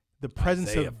 right? The presence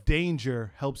Isaiah of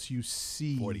danger helps you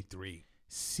see 43.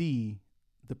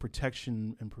 The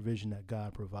protection and provision that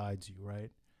God provides you,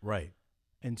 right? Right.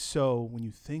 And so when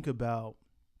you think about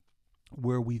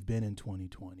where we've been in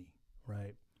 2020,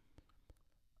 right?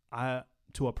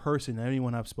 To a person,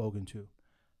 anyone I've spoken to,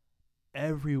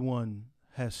 everyone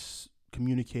has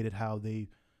communicated how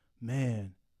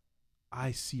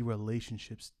I see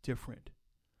relationships different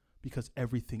because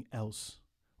everything else,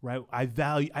 right? I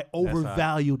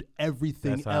overvalued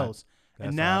everything else.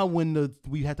 And now when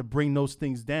we had to bring those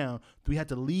things down, we had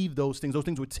to leave those things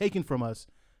were taken from us.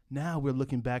 Now we're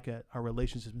looking back at our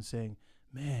relationships and saying,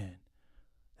 man,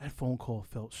 that phone call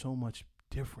felt so much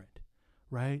different,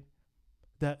 right?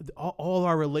 That all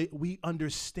our we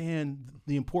understand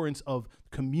the importance of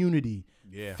community,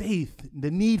 faith,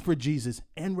 the need for Jesus,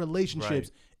 and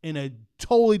relationships in a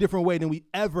totally different way than we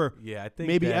ever,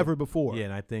 ever before. Yeah,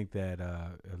 and I think that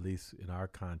at least in our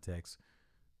context,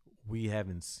 we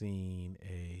haven't seen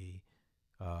a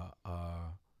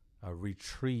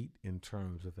retreat in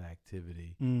terms of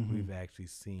activity. Mm-hmm. We've actually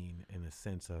seen, in a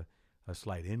sense, a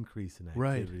slight increase in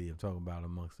activity. I'm talking about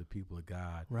amongst the people of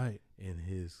God, in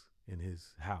his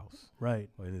house, right,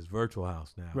 or in his virtual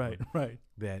house now, right.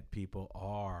 That people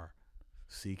are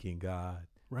seeking God,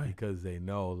 right, because they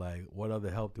know, like, what other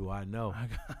help do I know? I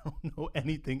don't know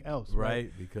anything else,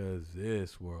 right? Because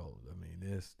this world,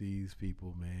 these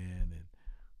people, man, and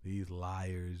these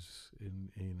liars,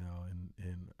 and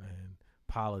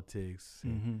politics,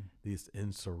 and this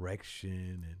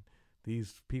insurrection, and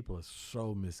these people are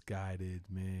so misguided,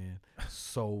 man,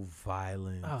 so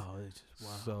violent. Oh, it's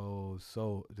just, wow.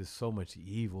 So there's so much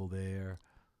evil there.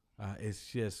 It's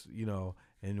just,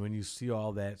 and when you see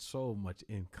all that, so much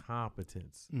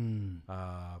incompetence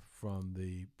from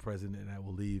the president that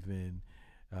will leave in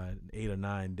 8 or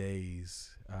 9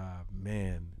 days.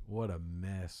 Man, what a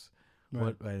mess.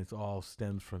 Right. And it all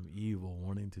stems from evil,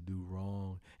 wanting to do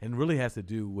wrong, and really has to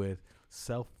do with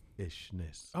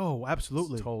selfishness. Oh,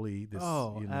 absolutely. It's totally this.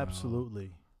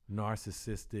 Absolutely.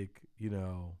 Narcissistic. They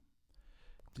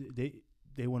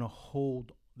want to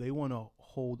hold. They want to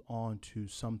hold on to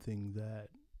something that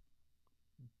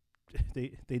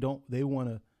they don't. They want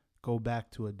to go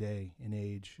back to a day and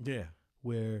age. Yeah.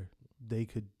 Where they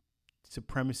could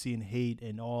supremacy and hate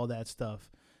and all that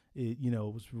stuff. It,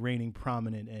 was reigning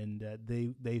prominent, and that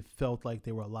they felt like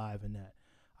they were alive in that.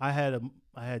 I had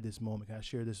this moment. Can I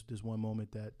share this one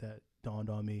moment that dawned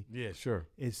on me? Yeah, sure.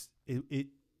 These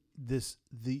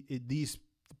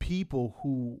people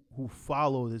who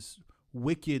follow this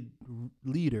wicked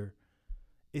leader,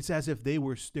 it's as if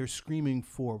they're screaming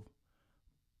for,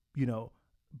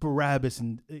 Barabbas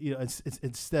and it's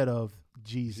instead of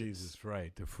Jesus. Jesus,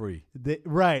 right? The free.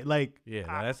 Right, like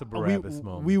that's a Barabbas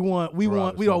moment. We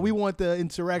want the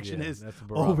insurrectionists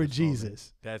over Jesus.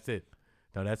 Moment. That's it.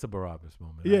 No, that's a Barabbas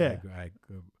moment. Yeah,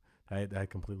 I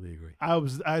completely agree. I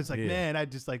was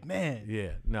like, man,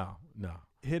 Yeah, no.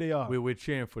 Here they are. We're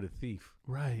cheering for the thief.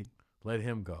 Right. Let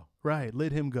him go. Right.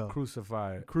 Let him go.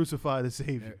 Crucify the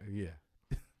Savior.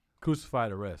 Yeah. Crucify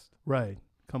the rest. Right.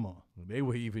 Come on. They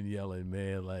were even yelling,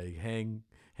 man, like hang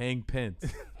Pence.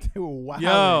 They were wild.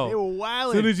 Yo, they were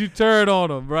wild. As soon as you turn on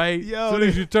him, right? As soon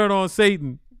as you turn on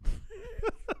Satan.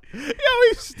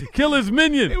 Kill his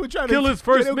minion. They were trying to kill his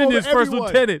first minion, his first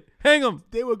lieutenant. Hang him.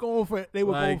 They were going for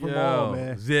all,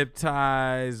 man. Zip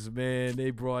ties, man.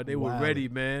 They were ready,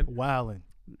 man. Wilding.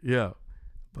 Yeah.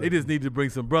 But they just need to bring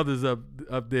some brothers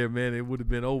up there, man. It would have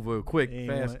been over quick,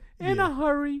 fast, in a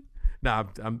hurry. Nah,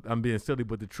 I'm being silly,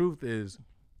 but the truth is,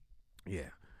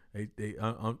 they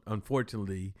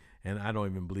unfortunately, and I don't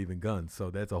even believe in guns,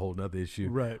 so that's a whole nother issue.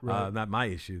 Right. Not my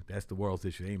issue. That's the world's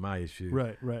issue. It ain't my issue.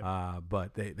 Right.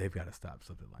 But they've got to stop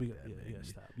something like that. Yeah,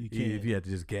 stop. You can't. If you have to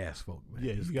just gas folk,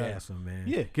 man. Just gas them, man.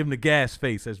 Yeah. Give them the gas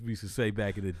face, as we used to say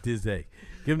back in the Disney.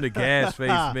 Give them the gas face,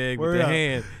 man, with the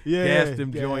hand. Gas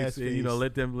them joints, and,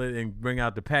 let them and bring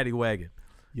out the paddy wagon.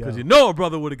 Because a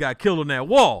brother would have got killed on that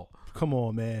wall. Come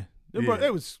on, man.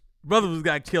 Brother was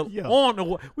got killed on the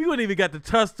wall. We wouldn't even got to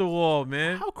touch the wall,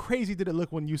 man. How crazy did it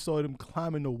look when you saw them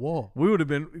climbing the wall? We would have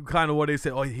been kind of what they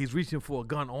said. Oh, he's reaching for a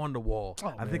gun on the wall.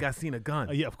 Oh, I think I seen a gun.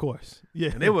 Yeah, of course.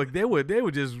 Yeah, and they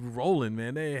were just rolling,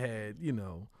 man. They had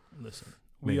Listen,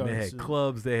 they had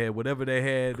clubs. They had whatever they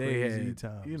had. They had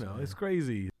times, it's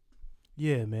crazy.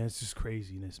 Yeah, man, it's just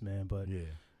craziness, man. But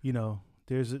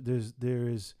there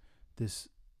is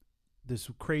this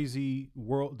crazy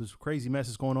world, this crazy mess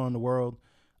that's going on in the world.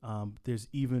 There's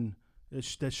even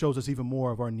that shows us even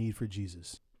more of our need for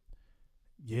Jesus.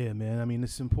 Yeah, man. I mean,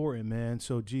 it's important, man.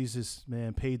 So Jesus,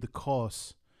 man, paid the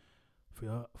cost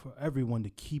for everyone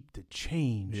to keep the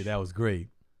change. Yeah, that was great.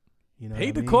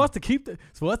 Paid the cost to keep the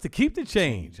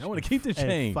change. I want to keep the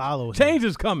change. Follow change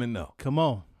is coming though. Come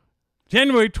on,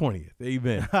 January 20th.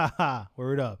 Amen.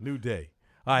 Word up. New day.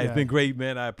 All right, it's been great,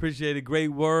 man. I appreciate it. Great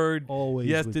word always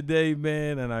yesterday,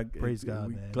 man. And I praise God,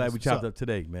 man. Glad we chopped up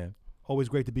today, man. Always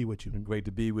great to be with you. And great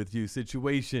to be with you.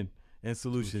 Situation and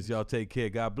solutions. Y'all take care.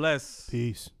 God bless.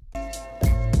 Peace.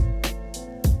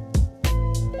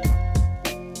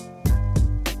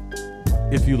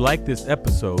 If you like this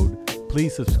episode,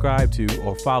 please subscribe to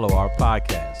or follow our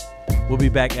podcast. We'll be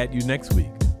back at you next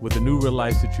week with a new real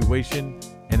life situation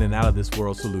and an out of this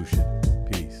world solution.